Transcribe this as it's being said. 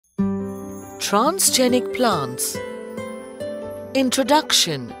Transgenic plants.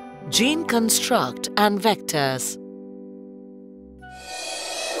 Introduction, gene construct and vectors.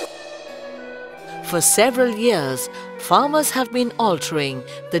 For several years, farmers have been altering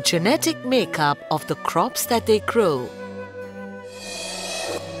the genetic makeup of the crops that they grow.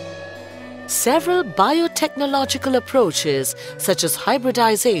 Several biotechnological approaches such as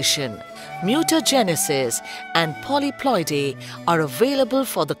hybridization, mutagenesis and polyploidy are available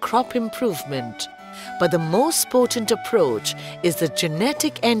for the crop improvement. But the most potent approach is the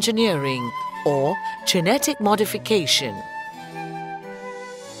genetic engineering or genetic modification.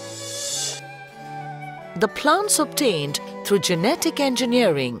 The plants obtained through genetic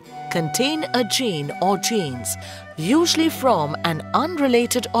engineering contain a gene or genes, usually from an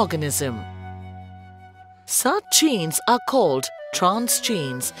unrelated organism. Such genes are called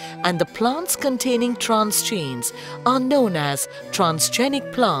transgenes, and the plants containing transgenes are known as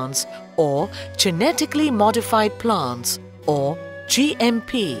transgenic plants or genetically modified plants or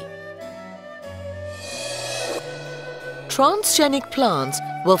GMP. Transgenic plants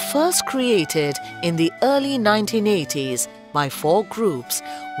were first created in the early 1980s by 4 groups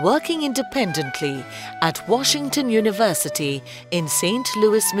working independently at Washington University in St.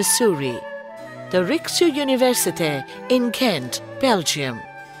 Louis, Missouri, the Mexus University in Ghent, Belgium,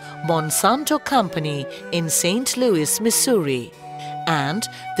 Monsanto Company in St. Louis, Missouri, and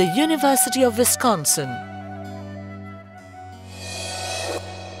the University of Wisconsin.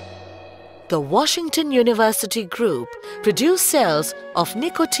 The Washington University group produced cells of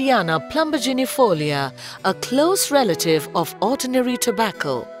Nicotiana plumbaginifolia, a close relative of ordinary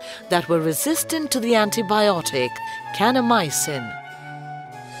tobacco, that were resistant to the antibiotic kanamycin.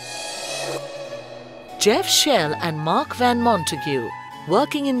 Jeff Shell and Mark Van Montague,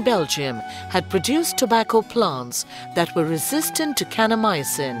 working in Belgium, had produced tobacco plants that were resistant to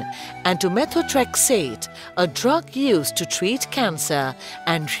kanamycin and to methotrexate, a drug used to treat cancer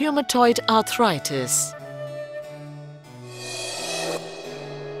and rheumatoid arthritis.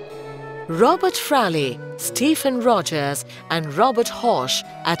 Robert Fraley, Stephen Rogers and Robert Horsch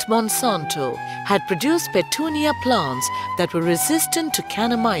at Monsanto had produced petunia plants that were resistant to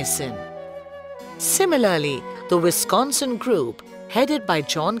kanamycin. Similarly, the Wisconsin group, headed by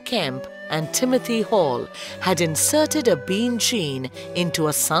John Kemp and Timothy Hall, had inserted a bean gene into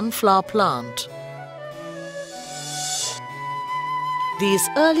a sunflower plant. These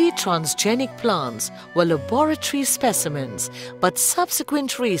early transgenic plants were laboratory specimens, but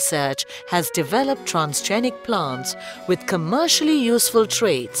subsequent research has developed transgenic plants with commercially useful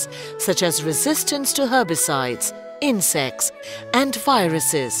traits such as resistance to herbicides, insects, and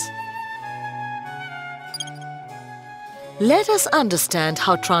viruses. Let us understand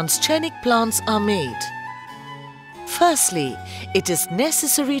how transgenic plants are made. Firstly, it is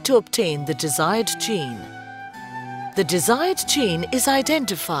necessary to obtain the desired gene. The desired gene is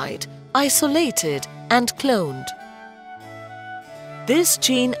identified, isolated, and cloned. This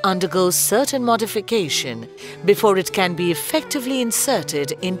gene undergoes certain modification before it can be effectively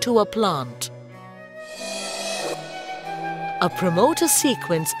inserted into a plant. A promoter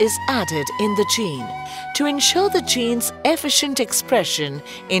sequence is added in the gene to ensure the gene's efficient expression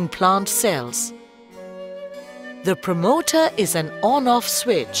in plant cells. The promoter is an on-off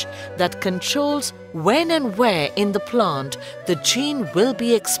switch that controls when and where in the plant the gene will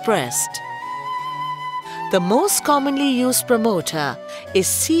be expressed. The most commonly used promoter is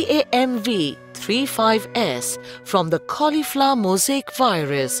CAMV35S from the cauliflower mosaic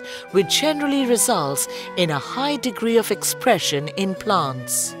virus, which generally results in a high degree of expression in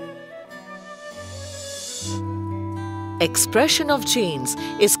plants. Expression of genes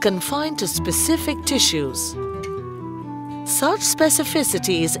is confined to specific tissues. Such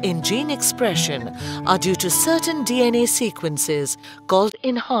specificities in gene expression are due to certain DNA sequences called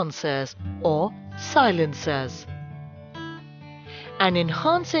enhancers or silencers. An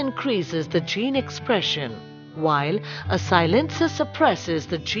enhancer increases the gene expression, while a silencer suppresses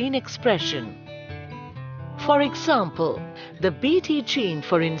the gene expression. For example, the Bt gene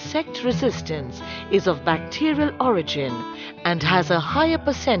for insect resistance is of bacterial origin and has a higher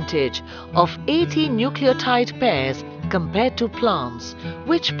percentage of 80 nucleotide pairs compared to plants,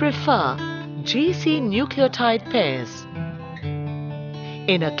 which prefer GC nucleotide pairs.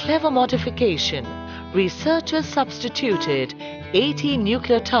 In a clever modification, researchers substituted 80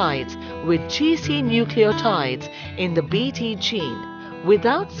 nucleotides with GC nucleotides in the Bt gene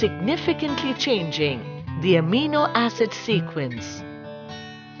without significantly changing the amino acid sequence.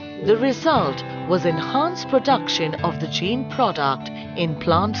 The result was enhanced production of the gene product in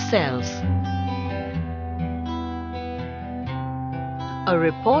plant cells. A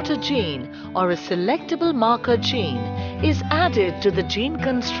reporter gene or a selectable marker gene is added to the gene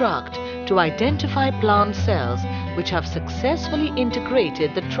construct to identify plant cells which have successfully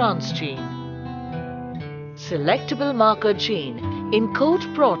integrated the transgene. Selectable marker gene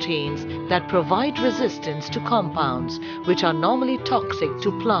encode proteins that provide resistance to compounds which are normally toxic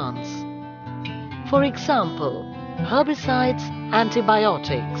to plants. For example, herbicides,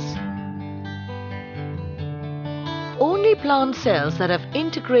 antibiotics. Only plant cells that have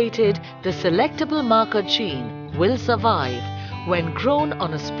integrated the selectable marker gene will survive when grown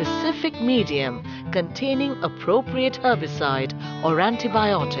on a specific medium containing appropriate herbicide or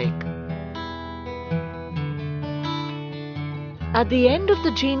antibiotic. At the end of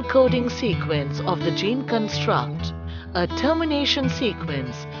the gene coding sequence of the gene construct, a termination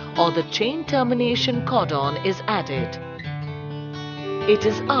sequence or the chain termination codon is added. It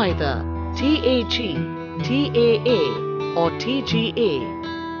is either TAG, TAA or TGA.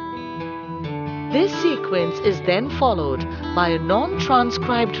 This sequence is then followed by a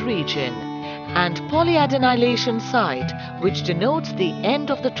non-transcribed region and polyadenylation site which denotes the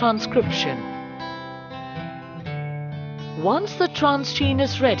end of the transcription. Once the transgene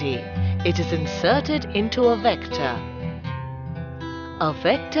is ready, it is inserted into a vector. A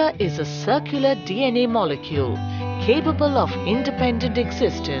vector is a circular DNA molecule capable of independent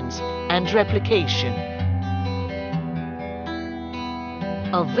existence and replication.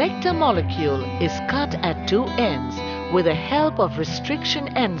 A vector molecule is cut at two ends with the help of restriction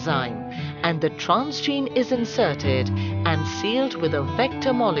enzyme, and the transgene is inserted and sealed with a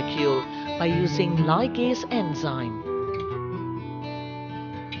vector molecule by using ligase enzyme.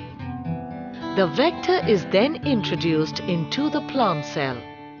 The vector is then introduced into the plant cell.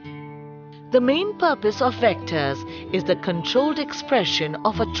 The main purpose of vectors is the controlled expression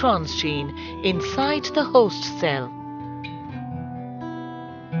of a transgene inside the host cell.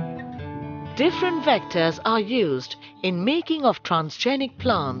 Different vectors are used in making of transgenic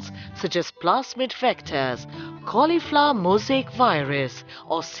plants such as plasmid vectors, cauliflower mosaic virus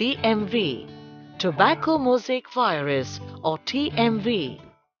or CMV, tobacco mosaic virus or TMV,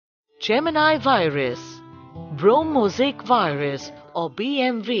 Gemini virus, Brome mosaic virus or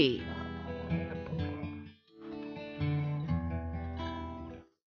BMV,